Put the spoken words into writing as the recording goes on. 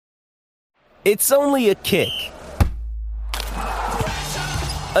It's only a kick,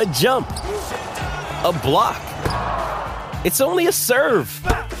 a jump, a block. It's only a serve.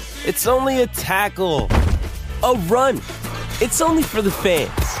 It's only a tackle, a run. It's only for the fans.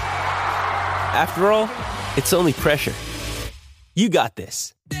 After all, it's only pressure. You got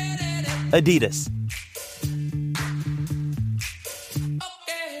this. Adidas.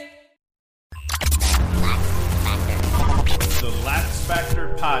 The Lax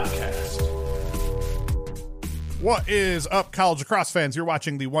Factor Podcast. What is up, college lacrosse fans? You're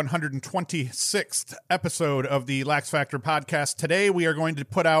watching the 126th episode of the Lax Factor Podcast. Today, we are going to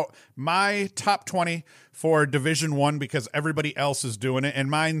put out my top 20 for Division I because everybody else is doing it, and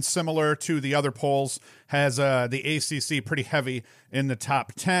mine, similar to the other polls, has the ACC pretty heavy in the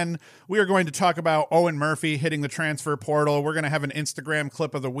top 10. We are going to talk about Owen Murphy hitting the transfer portal. We're going to have an Instagram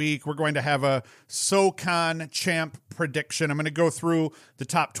clip of the week. We're going to have a SoCon champ prediction. I'm going to go through the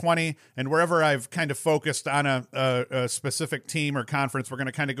top 20, and wherever I've kind of focused on a specific team or conference, we're going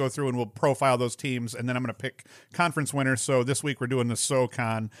to kind of go through and we'll profile those teams, and then I'm going to pick conference winners. So this week we're doing the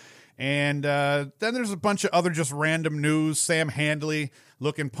SoCon. And then there's a bunch of other just random news. Sam Handley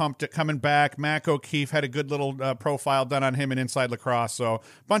looking pumped at coming back. Mac O'Keefe had a good little profile done on him in Inside Lacrosse. So a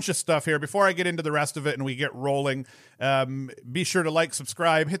bunch of stuff here. Before I get into the rest of it and we get rolling, be sure to like,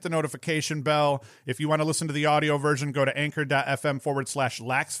 subscribe, hit the notification bell. If you want to listen to the audio version, go to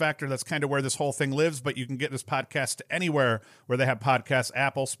anchor.fm/LaxFactor. That's kind of where this whole thing lives, but you can get this podcast anywhere where they have podcasts,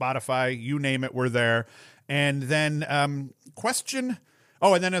 Apple, Spotify, you name it, we're there. And then question...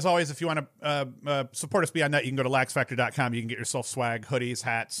 Oh, and then as always, if you want to support us beyond that, you can go to laxfactor.com. You can get yourself swag, hoodies,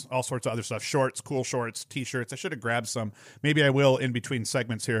 hats, all sorts of other stuff, shorts, cool shorts, T-shirts. I should have grabbed some. Maybe I will in between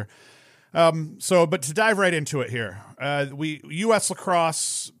segments here. But to dive right into it here, U.S.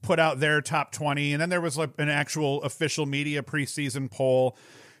 Lacrosse put out their top 20, and then there was like an actual official media preseason poll,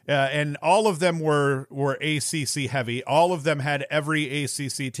 and all of them were ACC heavy. All of them had every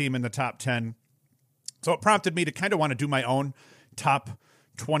ACC team in the top 10. So it prompted me to kind of want to do my own top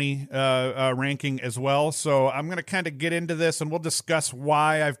 20 ranking as well. So I'm going to kind of get into this and we'll discuss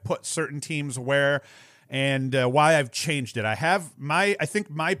why I've put certain teams where and why I've changed it. I think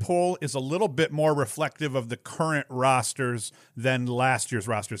my poll is a little bit more reflective of the current rosters than last year's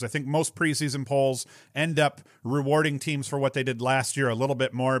rosters. I think most preseason polls end up rewarding teams for what they did last year a little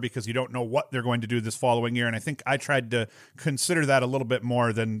bit more because you don't know what they're going to do this following year. And I think I tried to consider that a little bit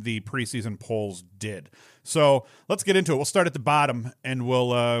more than the preseason polls did. So let's get into it. We'll start at the bottom and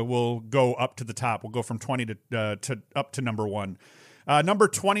we'll go up to the top. We'll go from 20 to up to number 1. Number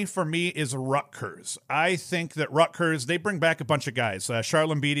 20 for me is Rutgers. I think that Rutgers, they bring back a bunch of guys.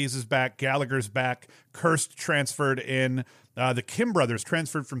 Charlon Beatties is back. Gallagher's back. Kirst transferred in. The Kim brothers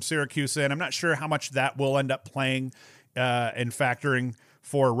transferred from Syracuse in. I'm not sure how much that will end up playing and factoring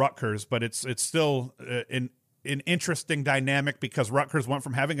for Rutgers, but it's still an interesting dynamic because Rutgers went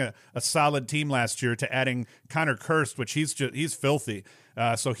from having a solid team last year to adding Connor Kirst, which he's filthy.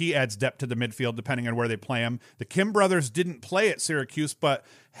 So he adds depth to the midfield depending on where they play him. The Kim brothers didn't play at Syracuse, but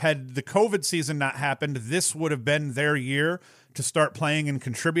had the COVID season not happened, this would have been their year to start playing and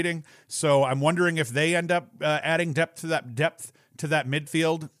contributing. So I'm wondering if they end up adding depth to that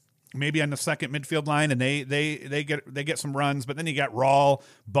midfield. Maybe on the second midfield line, and they get some runs, but then you got Rawl,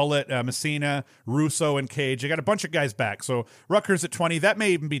 Bullet, Messina, Russo, and Cage. You got a bunch of guys back. So Rutgers at 20, that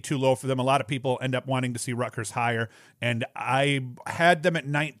may even be too low for them. A lot of people end up wanting to see Rutgers higher, and I had them at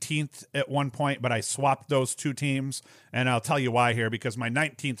 19th at one point, but I swapped those two teams, and I'll tell you why here, because my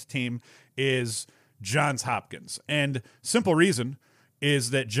 19th team is Johns Hopkins, and simple reason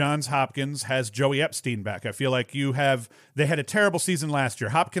is that Johns Hopkins has Joey Epstein back. I feel like they had a terrible season last year.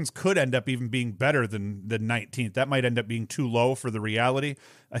 Hopkins could end up even being better than the 19th. That might end up being too low for the reality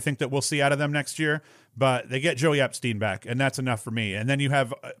I think that we'll see out of them next year. But they get Joey Epstein back, and that's enough for me. And then you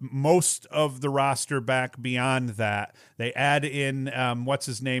have most of the roster back beyond that. They add in, what's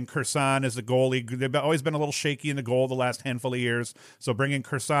his name, Kursan as the goalie. They've always been a little shaky in the goal the last handful of years. So bringing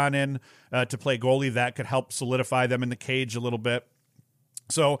Kursan in to play goalie, that could help solidify them in the cage a little bit.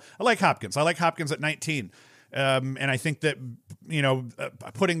 So I like Hopkins. I like Hopkins at 19. And I think that,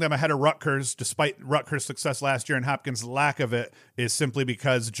 putting them ahead of Rutgers, despite Rutgers' success last year and Hopkins' lack of it, is simply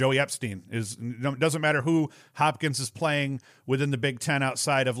because Joey Epstein it doesn't matter who Hopkins is playing within the Big Ten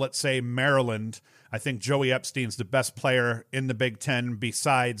outside of, let's say, Maryland. I think Joey Epstein's the best player in the Big Ten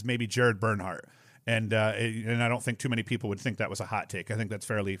besides maybe Jared Bernhardt. And I don't think too many people would think that was a hot take. I think that's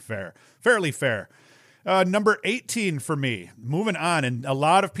fairly fair. Number 18 for me. Moving on, and a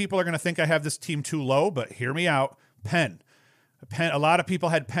lot of people are going to think I have this team too low, but hear me out. Penn. Penn, a lot of people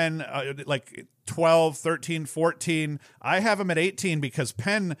had Penn like 12, 13, 14. I have them at 18 because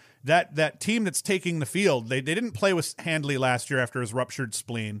Penn, that team that's taking the field, they didn't play with Handley last year after his ruptured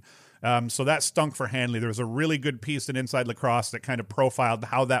spleen. So that stunk for Handley. There was a really good piece in Inside Lacrosse that kind of profiled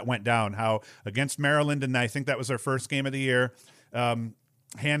how that went down, how against Maryland, and I think that was their first game of the year,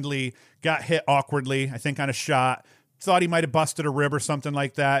 Handley got hit awkwardly, I think on a shot, thought he might have busted a rib or something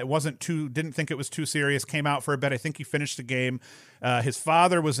like that. It wasn't didn't think it was too serious, came out for a bit. I think he finished the game. His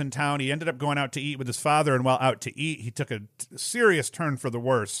father was in town. He ended up going out to eat with his father, and while out to eat, he took a serious turn for the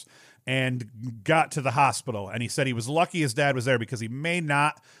worse and got to the hospital. And he said he was lucky his dad was there because he may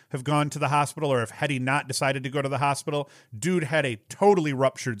not have gone to the hospital, or if had he not decided to go to the hospital, dude had a totally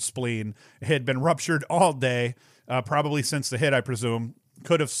ruptured spleen. It had been ruptured all day, probably since the hit, I presume.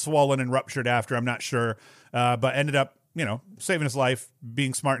 Could have swollen and ruptured after, I'm not sure, but ended up, saving his life,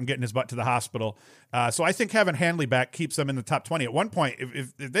 being smart and getting his butt to the hospital. So I think having Handley back keeps them in the top 20. At one point,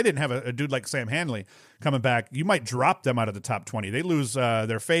 if they didn't have a dude like Sam Handley coming back, you might drop them out of the top 20. They lose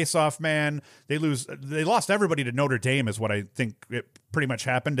their face-off man. They lost everybody to Notre Dame is what I think it pretty much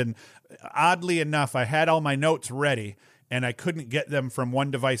happened. And oddly enough, I had all my notes ready, and I couldn't get them from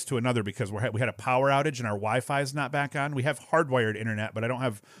one device to another because we had a power outage and our Wi-Fi is not back on. We have hardwired internet, but I don't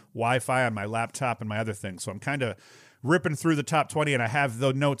have Wi-Fi on my laptop and my other things. So I'm kind of ripping through the top 20, and I have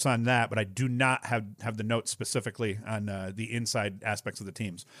the notes on that, but I do not have the notes specifically on the inside aspects of the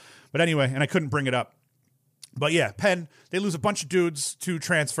teams. But anyway, and I couldn't bring it up. But yeah, Penn, they lose a bunch of dudes to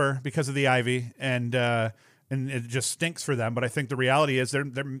transfer because of the Ivy, and it just stinks for them. But I think the reality is they're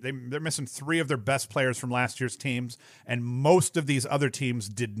missing 3 of their best players from last year's teams, and most of these other teams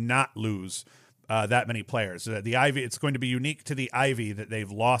did not lose that many players. The Ivy, it's going to be unique to the Ivy that they've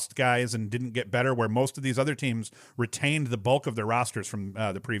lost guys and didn't get better, where most of these other teams retained the bulk of their rosters from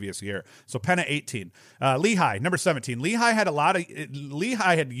the previous year. So Penn at 18. Lehigh, number 17. Lehigh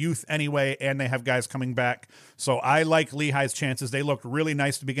had youth anyway, and they have guys coming back. So I like Lehigh's chances. They looked really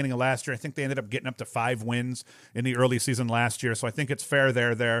nice at the beginning of last year. I think they ended up getting up to 5 wins in the early season last year. So I think it's fair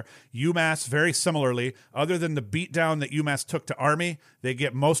there. UMass, very similarly, other than the beatdown that UMass took to Army, they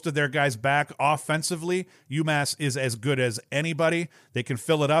get most of their guys back offensively. UMass is as good as anybody. They can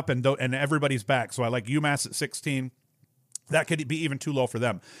fill it up, and everybody's back. So I like UMass at 16. That could be even too low for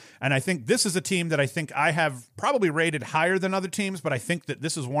them. And I think this is a team that I think I have probably rated higher than other teams, but I think that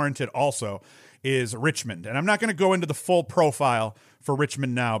this is warranted also, is Richmond. And I'm not going to go into the full profile for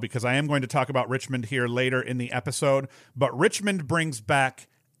Richmond now because I am going to talk about Richmond here later in the episode. But Richmond brings back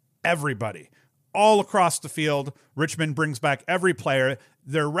everybody. All across the field, Richmond brings back every player.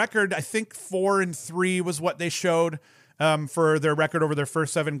 Their record, I think 4-3 was what they showed for their record over their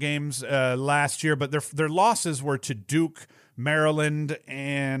first 7 games last year. But their losses were to Duke, Maryland,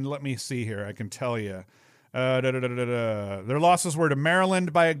 and let me see here. I can tell you. Their losses were to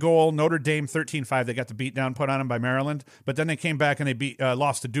Maryland by a goal, Notre Dame 13-5. They got the beat down put on them by Maryland, but then they came back and they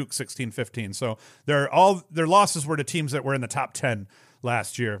lost to Duke 16-15. So their losses were to teams that were in the top 10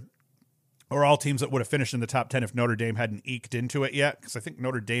 last year, or all teams that would have finished in the top 10 if Notre Dame hadn't eked into it yet, because I think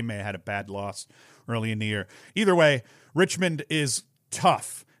Notre Dame may have had a bad loss early in the year. Either way, Richmond is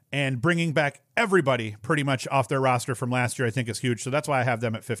tough, and bringing back everybody pretty much off their roster from last year I think is huge, so that's why I have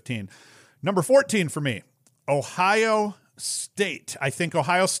them at 15. Number 14 for me, Ohio State. I think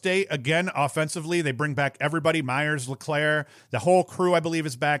Ohio State, again, offensively, they bring back everybody. Myers, LeClaire, the whole crew, I believe,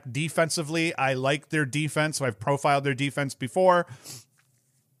 is back. Defensively, I like their defense, so I've profiled their defense before.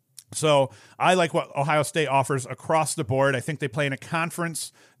 So I like what Ohio State offers across the board. I think they play in a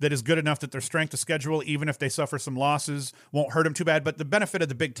conference that is good enough that their strength of schedule, even if they suffer some losses, won't hurt them too bad. But the benefit of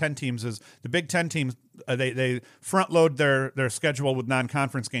the Big Ten teams is the Big Ten teams, they front load their schedule with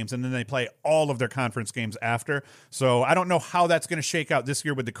non-conference games, and then they play all of their conference games after. So I don't know how that's going to shake out this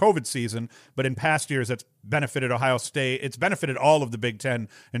year with the COVID season, but in past years, that's benefited Ohio State. It's benefited all of the Big Ten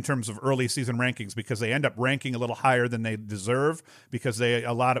in terms of early season rankings, because they end up ranking a little higher than they deserve, because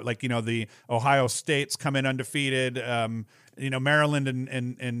the Ohio States come in undefeated. Maryland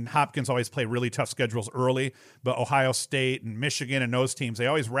and Hopkins always play really tough schedules early, but Ohio State and Michigan and those teams, they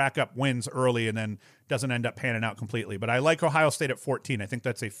always rack up wins early and then doesn't end up panning out completely. But I like Ohio State at 14. I think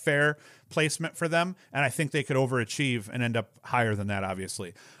that's a fair placement for them, and I think they could overachieve and end up higher than that,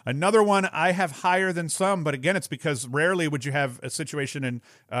 obviously. Another one I have higher than some, but again, it's because rarely would you have a situation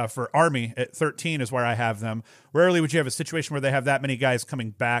for Army at 13 is where I have them. Rarely would you have a situation where they have that many guys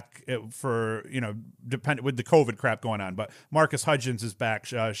coming back for, dependent with the COVID crap going on. But Marcus Hudgens is back,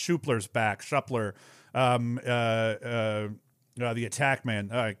 Schupler's back, Schupler, the attack man.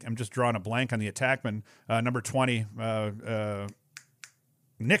 I'm just drawing a blank on the attack man. Number 20.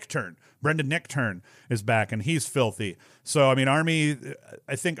 Brendan Nichtern is back, and he's filthy. So, I mean,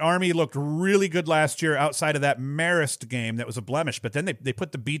 I think Army looked really good last year outside of that Marist game that was a blemish, but then they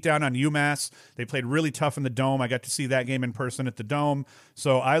put the beat down on UMass. They played really tough in the Dome. I got to see that game in person at the Dome.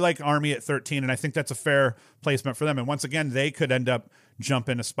 So I like Army at 13, and I think that's a fair placement for them. And once again, they could end up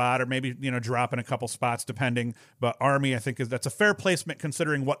jumping a spot or maybe, dropping a couple spots depending. But Army, I think that's a fair placement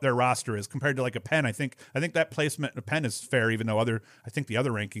considering what their roster is compared to like a Penn. I think that placement of Penn is fair, even though I think the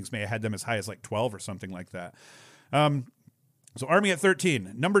other rankings may have had them as high as like 12 or something like that. So Army at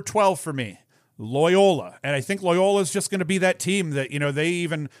 13. Number 12 for me, Loyola. And I think Loyola is just going to be that team that,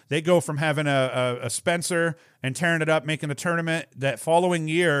 they go from having a Spencer and tearing it up, making the tournament. That following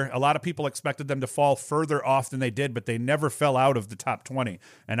year, a lot of people expected them to fall further off than they did, but they never fell out of the top 20.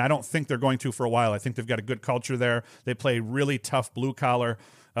 And I don't think they're going to for a while. I think they've got a good culture there. They play really tough blue-collar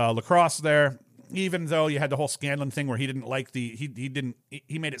lacrosse there. Even though you had the whole Scanlon thing where he didn't like he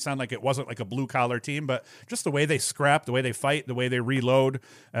made it sound like it wasn't like a blue collar team, but just the way they scrap, the way they fight, the way they reload,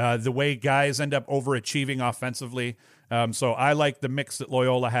 the way guys end up overachieving offensively. So I like the mix that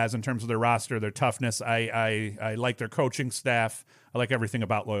Loyola has in terms of their roster, their toughness. I like their coaching staff. I like everything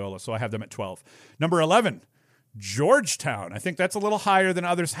about Loyola. So I have them at 12. Number 11. Georgetown. I think that's a little higher than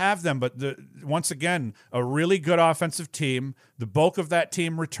others have them, but once again, a really good offensive team. The bulk of that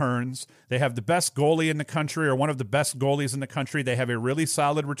team returns. They have the best goalie in the country, or one of the best goalies in the country. They have a really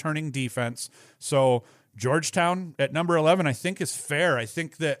solid returning defense. So Georgetown at number 11, I think is fair. I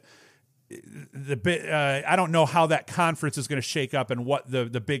think that I don't know how that conference is going to shake up and what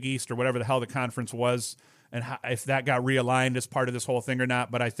the Big East or whatever the hell the conference was, and if that got realigned as part of this whole thing or not.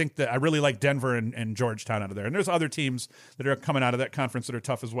 But I think that I really like Denver and Georgetown out of there. And there's other teams that are coming out of that conference that are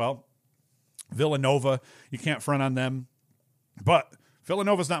tough as well. Villanova, you can't front on them. But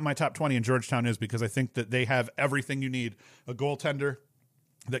Villanova's not in my top 20, and Georgetown is, because I think that they have everything you need. A goaltender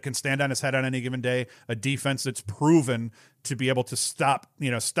that can stand on his head on any given day, a defense that's proven to be able to stop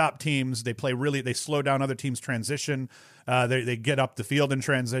teams. They slow down other teams' transition. They get up the field in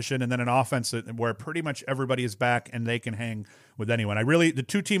transition, and then an offense where pretty much everybody is back and they can hang with anyone. The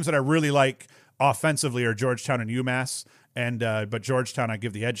two teams that I really like offensively are Georgetown and UMass, but Georgetown I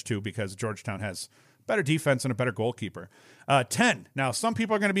give the edge to because Georgetown has better defense and a better goalkeeper. 10. Now, some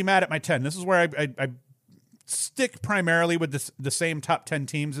people are going to be mad at my 10. This is where I stick primarily with the same top 10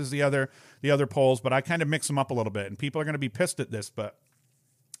 teams as the other polls, but I kind of mix them up a little bit, and people are going to be pissed at this, but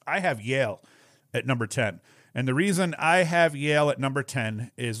I have Yale at number 10. And the reason I have Yale at number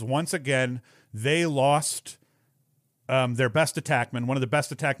 10 is, once again, they lost their best attackman, one of the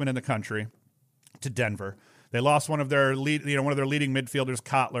best attackmen in the country, to Denver. They lost one of their leading midfielders,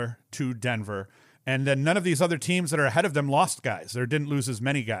 Kotler, to Denver. And then none of these other teams that are ahead of them lost guys, or didn't lose as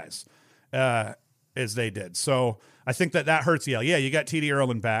many guys as they did. So I think that hurts Yale. Yeah, you got T.D.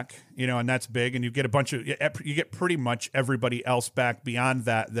 Erlin back, and that's big, and you get pretty much everybody else back beyond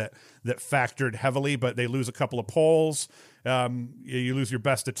that factored heavily, but they lose a couple of polls. You lose your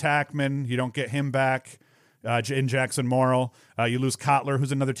best attackman. You don't get him back in Jackson Morrill. You lose Kotler,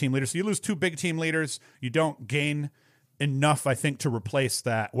 who's another team leader. So you lose two big team leaders. You don't gain enough, I think, to replace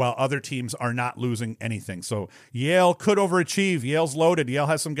that, while other teams are not losing anything. So Yale could overachieve. Yale's loaded. Yale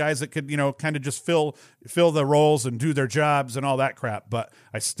has some guys that could, kind of just fill the roles and do their jobs and all that crap. But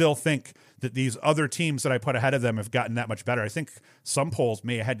I still think that these other teams that I put ahead of them have gotten that much better. I think some polls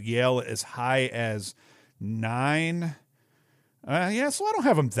may have had Yale as high as 9. So I don't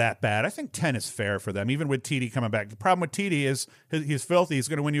have them that bad. I think 10 is fair for them, even with TD coming back. The problem with TD is he's filthy. He's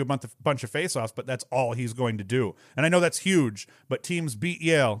going to win you a bunch of faceoffs, but that's all he's going to do. And I know that's huge, but teams beat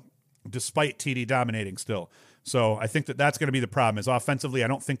Yale despite TD dominating still. So I think that's going to be the problem, is offensively, I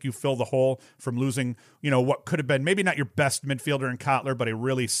don't think you fill the hole from losing, what could have been maybe not your best midfielder in Kotler, but a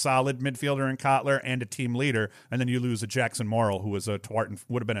really solid midfielder in Kotler and a team leader. And then you lose a Jackson Morrill, who was would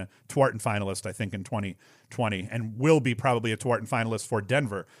have been a Tewaaraton finalist, I think, in 2020, and will be probably a Tewaaraton finalist for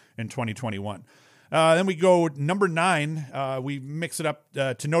Denver in 2021. Then we go number 9. We mix it up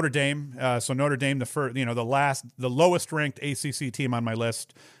to Notre Dame. So Notre Dame, the lowest ranked ACC team on my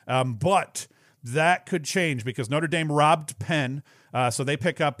list, but that could change because Notre Dame robbed Penn. So they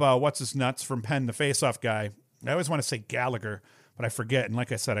pick up what's-his-nuts from Penn, the face-off guy. I always want to say Gallagher, but I forget. And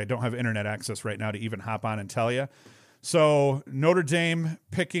like I said, I don't have internet access right now to even hop on and tell you. So Notre Dame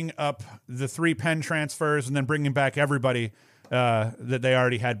picking up the 3 Penn transfers and then bringing back everybody that they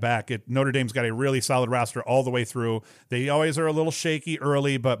already had back. Notre Dame's got a really solid roster all the way through. They always are a little shaky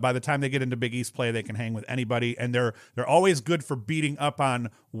early, but by the time they get into Big East play, they can hang with anybody, and they're always good for beating up on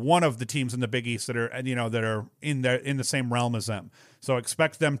one of the teams in the Big East that are in the same realm as them. So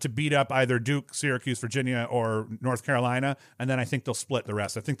expect them to beat up either Duke, Syracuse, Virginia, or North Carolina, and then I think they'll split the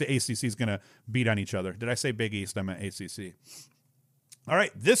rest. I think the ACC is going to beat on each other. Did I say Big East? I meant ACC. All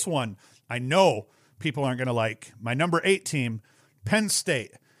right, this one I know people aren't going to like. My number 8 team, Penn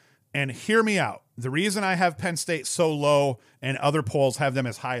State. And hear me out. The reason I have Penn State so low and other polls have them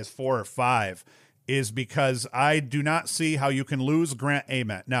as high as 4 or 5 is because I do not see how you can lose Grant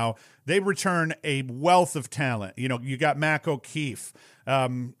Ament. Now, they return a wealth of talent. You got Mac O'Keefe,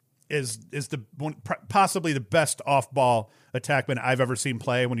 is possibly the best off-ball attackman I've ever seen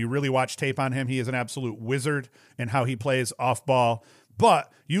play. When you really watch tape on him, he is an absolute wizard in how he plays off-ball.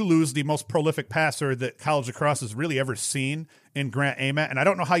 But you lose the most prolific passer that college lacrosse has really ever seen in Grant Ament, and I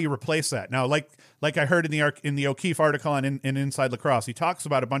don't know how you replace that. Now, like I heard in the O'Keefe article on Inside Lacrosse, he talks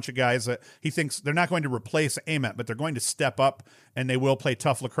about a bunch of guys that he thinks they're not going to replace Ament, but they're going to step up and they will play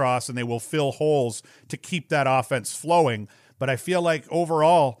tough lacrosse and they will fill holes to keep that offense flowing. But I feel like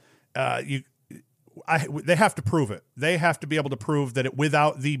overall, they have to prove it. They have to be able to prove that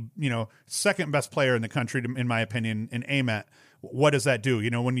without the second best player in the country, in my opinion, in Ament, what does that do?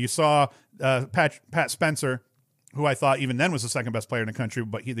 When you saw Pat Spencer, who I thought even then was the second best player in the country,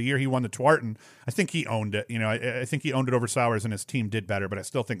 but the year he won the Tewaaraton, I think he owned it. I think he owned it over Sowers, and his team did better, but I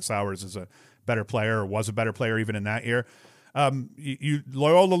still think Sowers is a better player, or was a better player even in that year.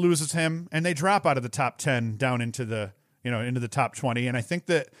 Loyola loses him, and they drop out of the top 10 down into the top 20, and I think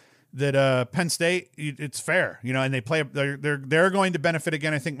that Penn State, it's fair, and they're going to benefit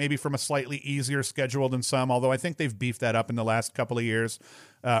again, I think maybe from a slightly easier schedule than some, although I think they've beefed that up in the last couple of years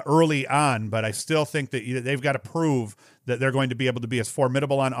early on, but I still think that they've got to prove that they're going to be able to be as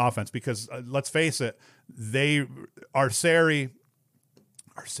formidable on offense because let's face it, Arceri,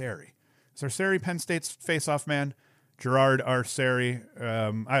 is Arceri Penn State's face-off man? Gerard Arceri,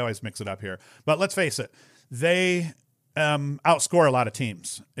 I always mix it up here, but let's face it, they outscore a lot of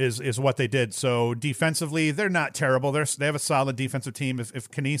teams is what they did. So defensively, they're not terrible. They have a solid defensive team. If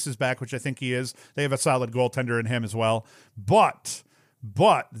Kanice is back, which I think he is, they have a solid goaltender in him as well. But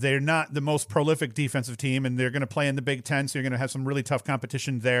they're not the most prolific defensive team, and they're going to play in the Big Ten, so you're going to have some really tough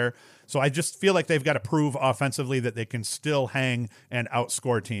competition there. So I just feel like they've got to prove offensively that they can still hang and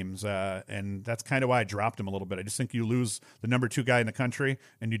outscore teams, and that's kind of why I dropped them a little bit. I just think you lose the number 2 guy in the country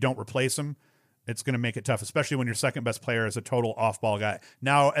and you don't replace him, it's going to make it tough, especially when your second best player is a total off-ball guy.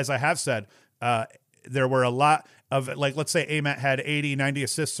 Now, as I have said, there were a lot of, let's say Ament had 80, 90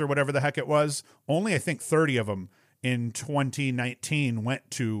 assists or whatever the heck it was. Only, I think, 30 of them in 2019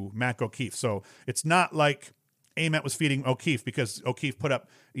 went to Mac O'Keefe. So it's not like Ament was feeding O'Keefe because O'Keefe put up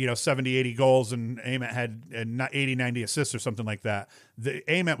 70, 80 goals and Ament had 80, 90 assists or something like that. The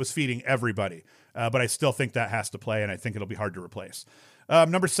Ament was feeding everybody, but I still think that has to play, and I think it'll be hard to replace.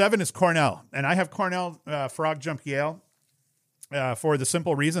 Number 7 is Cornell, and I have Cornell Frog Jump Yale for the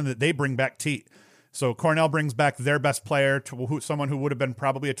simple reason that they bring back Teat. So Cornell brings back their best player, someone who would have been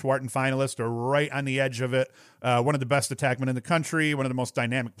probably a Tewaaraton finalist or right on the edge of it. One of the best attackmen in the country, one of the most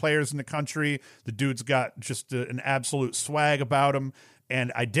dynamic players in the country. The dude's got just an absolute swag about him.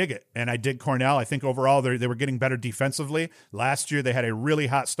 And I dig it. And I dig Cornell. I think overall they were getting better defensively. Last year they had a really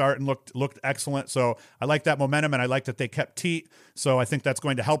hot start and looked excellent. So I like that momentum, and I like that they kept Teat. So I think that's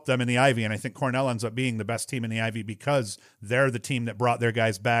going to help them in the Ivy. And I think Cornell ends up being the best team in the Ivy because they're the team that brought their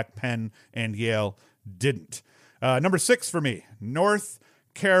guys back. Penn and Yale didn't. Number 6 for me, North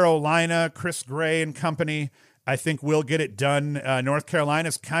Carolina, Chris Gray and company. I think we'll get it done. North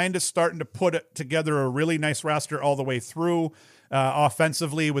Carolina's kind of starting to put together a really nice roster all the way through.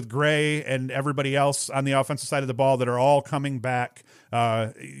 Offensively with Gray and everybody else on the offensive side of the ball that are all coming back.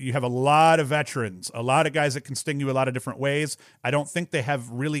 You have a lot of veterans, a lot of guys that can sting you a lot of different ways. I don't think they have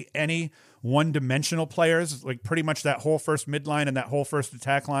really any one-dimensional players, like pretty much that whole first midline and that whole first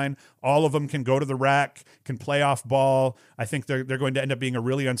attack line. All of them can go to the rack, can play off ball. I think they're going to end up being a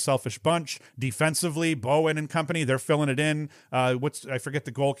really unselfish bunch. Defensively, Bowen and company, they're filling it in. I forget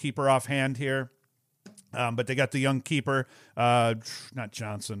the goalkeeper offhand here. But they got the young keeper, not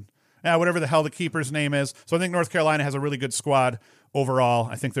Johnson. Whatever the hell the keeper's name is. So I think North Carolina has a really good squad overall.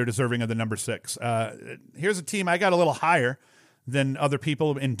 I think they're deserving of the number 6. Here's a team I got a little higher than other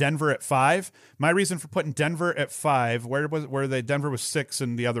people in Denver at 5. My reason for putting Denver at 5, Denver was 6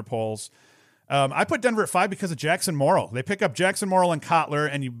 in the other polls. I put Denver at 5 because of Jackson Morrill. They pick up Jackson Morrill and Kotler,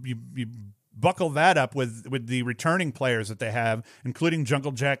 and you buckle that up with the returning players that they have, including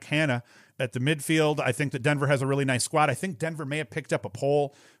Jungle Jack Hanna at the midfield. I think that Denver has a really nice squad. I think Denver may have picked up a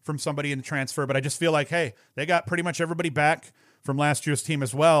poll from somebody in the transfer, but I just feel like, hey, they got pretty much everybody back from last year's team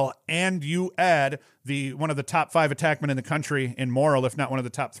as well. And you add one of the top 5 attackmen in the country in Morrill, if not one of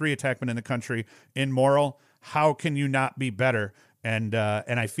the top 3 attackmen in the country in Morrill. How can you not be better? And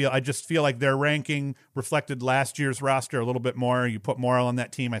I just feel like their ranking reflected last year's roster a little bit more. You put Morrill on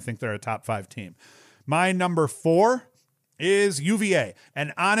that team, I think they're a top 5 team. My number 4 is UVA.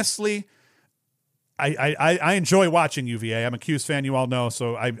 And honestly, I enjoy watching UVA. I'm a Cuse fan, you all know,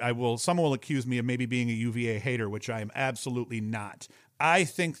 so someone will accuse me of maybe being a UVA hater, which I am absolutely not. I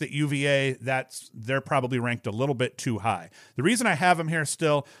think that UVA, they're probably ranked a little bit too high. The reason I have them here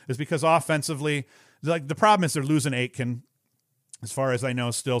still is because offensively, like the problem is they're losing Aitken, as far as I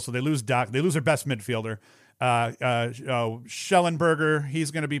know still. So they lose Doc. They lose their best midfielder. Schellenberger, he's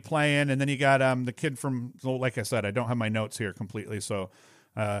going to be playing. And then you got the kid from, like I said, I don't have my notes here completely. So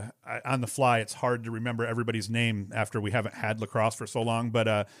on the fly, it's hard to remember everybody's name after we haven't had lacrosse for so long.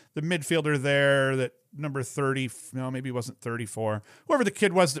 But the midfielder there, that number 30, no, maybe it wasn't 34. Whoever the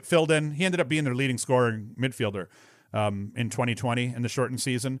kid was that filled in, he ended up being their leading scorer midfielder in 2020 in the shortened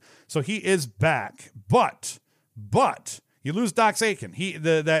season. So he is back. But you lose Doc Aitken.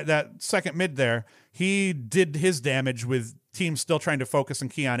 That second mid there, he did his damage with teams still trying to focus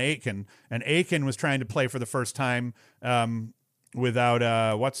and key on Aitken, and Aitken was trying to play for the first time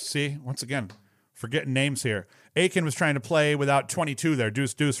without once again, forgetting names here. Aitken was trying to play without 22 there,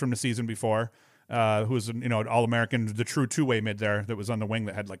 Deuce from the season before, who was an All-American, the true two-way mid there that was on the wing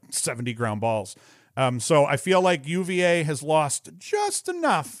that had like 70 ground balls. So I feel like UVA has lost just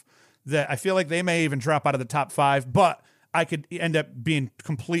enough that I feel like they may even drop out of the top 5, but I could end up being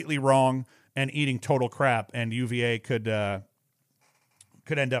completely wrong and eating total crap, and UVA could end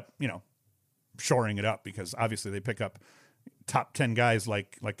up, shoring it up because obviously they pick up top 10 guys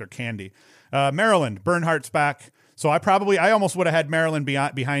like they're candy. Maryland, Bernhardt's back. So I almost would have had Maryland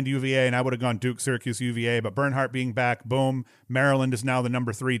behind UVA, and I would have gone Duke, Syracuse, UVA, but Bernhardt being back, boom. Maryland is now the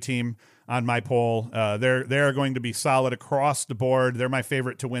number 3 team on my poll. They're going to be solid across the board. They're my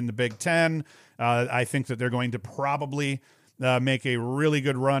favorite to win the Big Ten. I think that they're going to probably make a really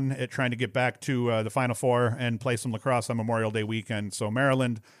good run at trying to get back to the Final Four and play some lacrosse on Memorial Day weekend. So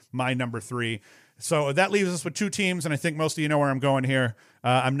Maryland, my number 3. So that leaves us with 2 teams, and I think most of you know where I'm going here.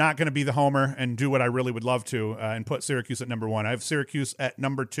 I'm not going to be the homer and do what I really would love to and put Syracuse at number 1. I have Syracuse at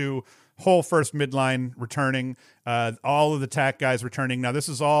number 2, whole first midline returning, all of the TAC guys returning. Now, this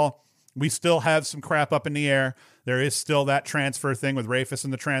is all, we still have some crap up in the air. There is still that transfer thing with Rafis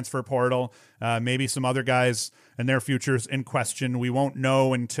in the transfer portal, maybe some other guys and their futures in question. We won't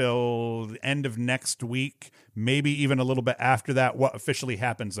know until the end of next week, maybe even a little bit after that, what officially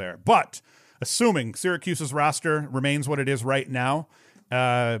happens there. But assuming Syracuse's roster remains what it is right now,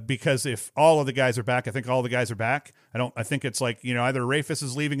 because if all of the guys are back, I think all the guys are back. I think it's like, either Rafis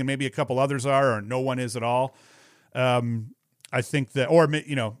is leaving and maybe a couple others are, or no one is at all. I think that, or,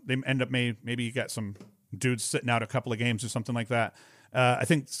 they end up, maybe you got some dudes sitting out a couple of games or something like that. I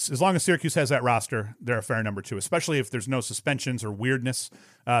think as long as Syracuse has that roster, they're a fair number 2, especially if there's no suspensions or weirdness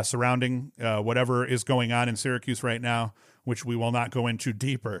surrounding whatever is going on in Syracuse right now, which we will not go into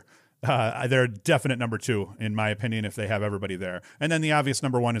deeper. They're a definite number 2, in my opinion, if they have everybody there. And then the obvious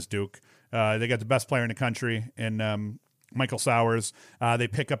number 1 is Duke. They got the best player in the country in Michael Sowers. They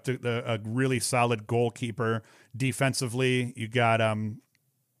pick up a really solid goalkeeper. Defensively, you got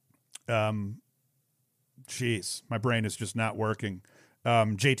jeez, my brain is just not working.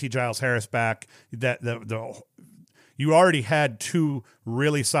 JT Giles Harris back. You already had 2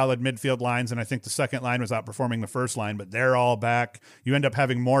 really solid midfield lines, and I think the second line was outperforming the first line, but they're all back. You end up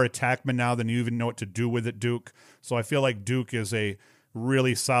having more attackmen now than you even know what to do with it, Duke. So I feel like Duke is a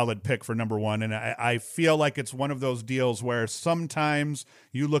really solid pick for number 1, and I feel like it's one of those deals where sometimes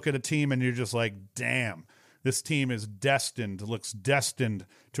you look at a team and you're just like, damn, this team is looks destined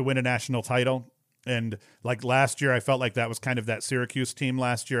to win a national title. And like last year, I felt like that was kind of that Syracuse team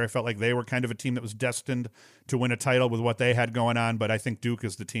last year. I felt like they were kind of a team that was destined to win a title with what they had going on. But I think Duke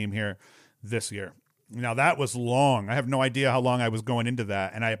is the team here this year. Now, that was long. I have no idea how long I was going into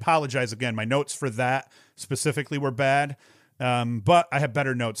that. And I apologize again. My notes for that specifically were bad. But I have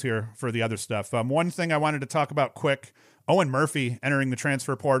better notes here for the other stuff. One thing I wanted to talk about quick, Owen Murphy entering the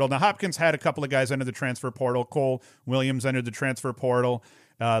transfer portal. Now, Hopkins had a couple of guys enter the transfer portal. Cole Williams entered the transfer portal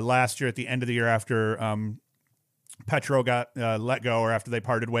last year at the end of the year after Petro got let go or after they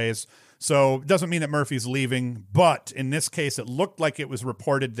parted ways. So it doesn't mean that Murphy's leaving, but in this case, it looked like it was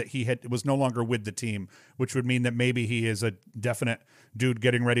reported that he was no longer with the team, which would mean that maybe he is a definite dude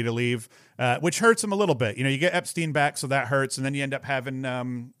getting ready to leave, which hurts him a little bit. You get Epstein back, so that hurts, and then you end up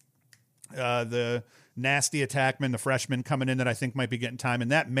having the nasty attackman, the freshman coming in that I think might be getting time. And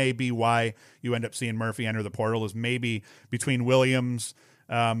that may be why you end up seeing Murphy enter the portal, is maybe between Williams,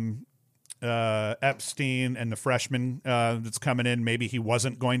 Epstein, and the freshman that's coming in. Maybe he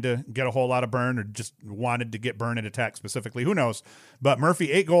wasn't going to get a whole lot of burn, or just wanted to get burn at attack specifically. Who knows? But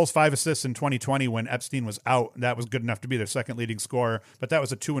Murphy, 8 goals, 5 assists in 2020 when Epstein was out. That was good enough to be their second leading scorer, but that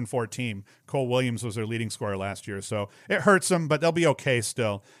was a 2-4 team. Cole Williams was their leading scorer last year. So it hurts them, but they'll be okay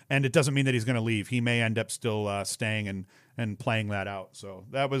still. And it doesn't mean that he's going to leave. He may end up still staying and playing that out. So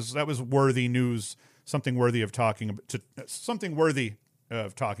that was worthy news, something worthy of talking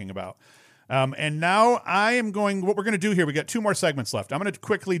about. And now what we're going to do here, we got 2 more segments left. I'm going to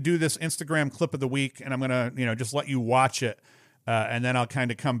quickly do this Instagram clip of the week, and I'm going to, just let you watch it. And then I'll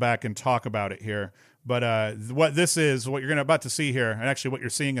kind of come back and talk about it here. But what you're about to see here, and actually what you're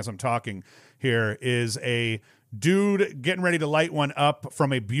seeing as I'm talking here, is a dude getting ready to light one up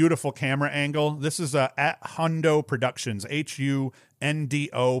from a beautiful camera angle. This is at Hundo Productions,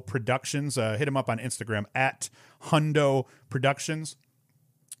 HUNDO Productions. Hit him up on Instagram, at Hundo Productions.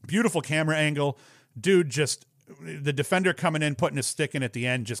 Beautiful camera angle. Dude, just the defender coming in, putting his stick in at the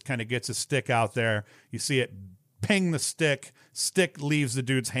end, just kind of gets his stick out there. You see it ping the stick. Stick leaves the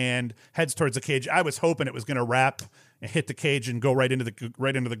dude's hand, heads towards the cage. I was hoping it was going to wrap and hit the cage and go right into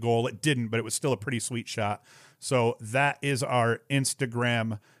the goal. It didn't, but it was still a pretty sweet shot. So that is our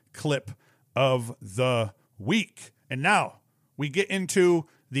Instagram clip of the week. And now we get into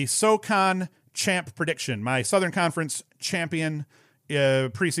the SoCon champ prediction. My Southern Conference champion,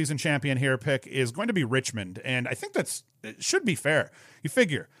 preseason champion here pick is going to be Richmond. And I think it should be fair. You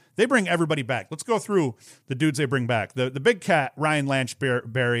figure they bring everybody back. Let's go through the dudes they bring back. The big cat, Ryan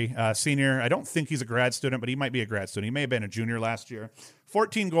Lanchberry, senior. I don't think he's a grad student, but he might be a grad student. He may have been a junior last year.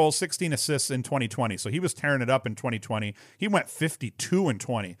 14 goals, 16 assists in 2020. So he was tearing it up in 2020. He went 52 and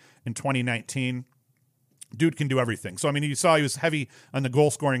 20 in 2019. Dude can do everything. So, I mean, you saw he was heavy on the goal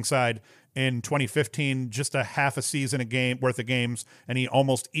scoring side in 2015, just a half a season worth of games, and he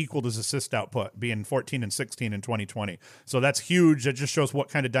almost equaled his assist output, being 14 and 16 in 2020. So that's huge. It just shows what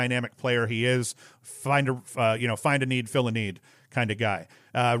kind of dynamic player he is. Find a need, fill a need kind of guy.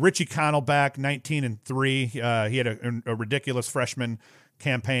 Richie Connell back, 19 and 3. He had a ridiculous freshman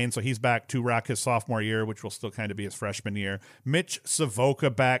campaign, so he's back to rock his sophomore year, which will still kind of be his freshman year. Mitch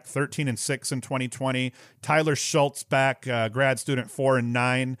Savoca back, 13 and 6 in 2020. Tyler Schultz back, grad student, 4 and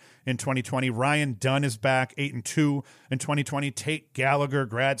 9 in 2020. Ryan Dunn is back, 8 and 2 in 2020. Tate Gallagher,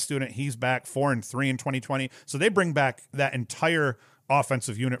 grad student, he's back, 4 and 3 in 2020. So they bring back that entire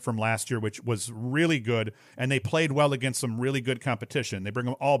offensive unit from last year, which was really good, and they played well against some really good competition. They bring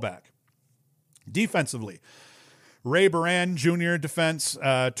them all back. Defensively, Ray Baran, junior defense,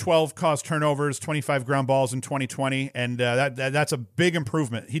 12 caused turnovers, 25 ground balls in 2020, and that's a big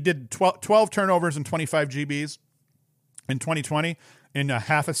improvement. He did 12 turnovers and 25 GBs in 2020. In a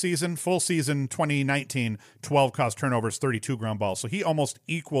half a season, full season 2019, 12 caused turnovers, 32 ground balls. So he almost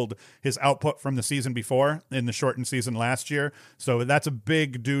equaled his output from the season before in the shortened season last year. So that's a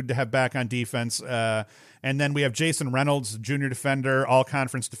big dude to have back on defense. And then we have Jason Reynolds, junior defender,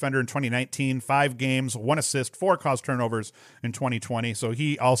 all-conference defender in 2019, 5 games, 1 assist, 4 caused turnovers in 2020. So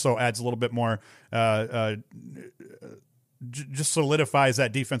he also adds a little bit more, just solidifies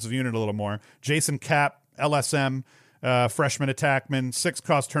that defensive unit a little more. Jason Kapp, LSM, freshman attackman, 6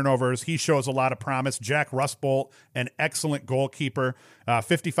 caused turnovers. He shows a lot of promise. Jack Rustbolt, an excellent goalkeeper,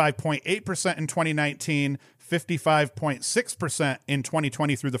 55.8% in 2019, 55.6% in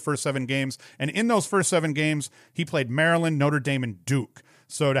 2020 through the first 7 games. And in those first 7 games, he played Maryland, Notre Dame, and Duke.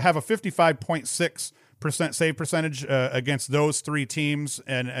 So to have a 55.6% save percentage against those 3 teams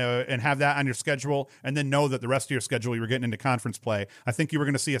and have that on your schedule, and then know that the rest of your schedule you were getting into conference play, I think you were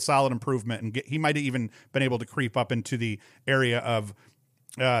going to see a solid improvement, and he might have even been able to creep up into the area of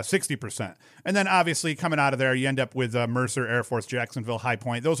 60%. And then obviously coming out of there, you end up with Mercer, Air Force, Jacksonville, High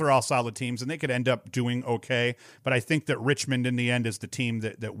Point. Those are all solid teams, and they could end up doing okay. But I think that Richmond in the end is the team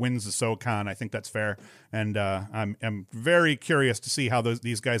that wins the SoCon. I think that's fair. And I'm very curious to see how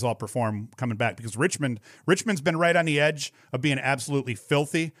these guys all perform coming back, because Richmond's been right on the edge of being absolutely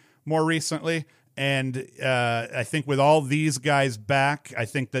filthy more recently. And I think with all these guys back, I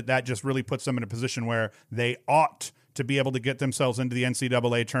think that just really puts them in a position where they ought to be able to get themselves into the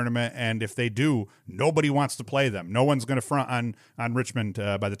NCAA tournament. And if they do, nobody wants to play them. No one's going to front on Richmond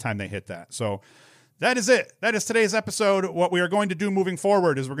by the time they hit that. So that is it. That is today's episode. What we are going to do moving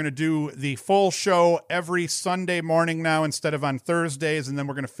forward is we're going to do the full show every Sunday morning now instead of on Thursdays, and then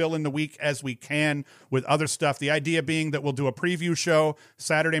we're going to fill in the week as we can with other stuff. The idea being that we'll do a preview show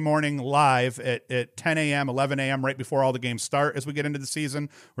Saturday morning live at 10 a.m., 11 a.m., right before all the games start as we get into the season.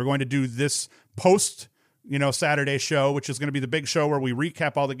 We're going to do this post Saturday show, which is going to be the big show where we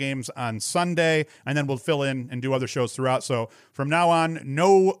recap all the games on Sunday, and then we'll fill in and do other shows throughout. So from now on,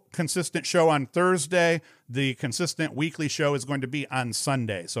 no consistent show on Thursday. The consistent weekly show is going to be on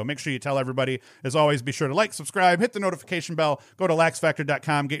Sunday. So make sure you tell everybody. As always, be sure to like, subscribe, hit the notification bell, go to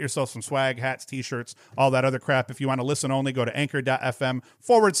laxfactor.com, get yourself some swag, hats, t-shirts, all that other crap. If you want to listen only, go to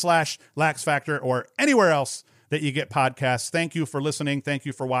anchor.fm/laxfactor or anywhere else that you get podcasts. Thank you for listening. Thank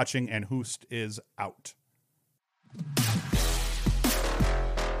you for watching, and Hoost is out.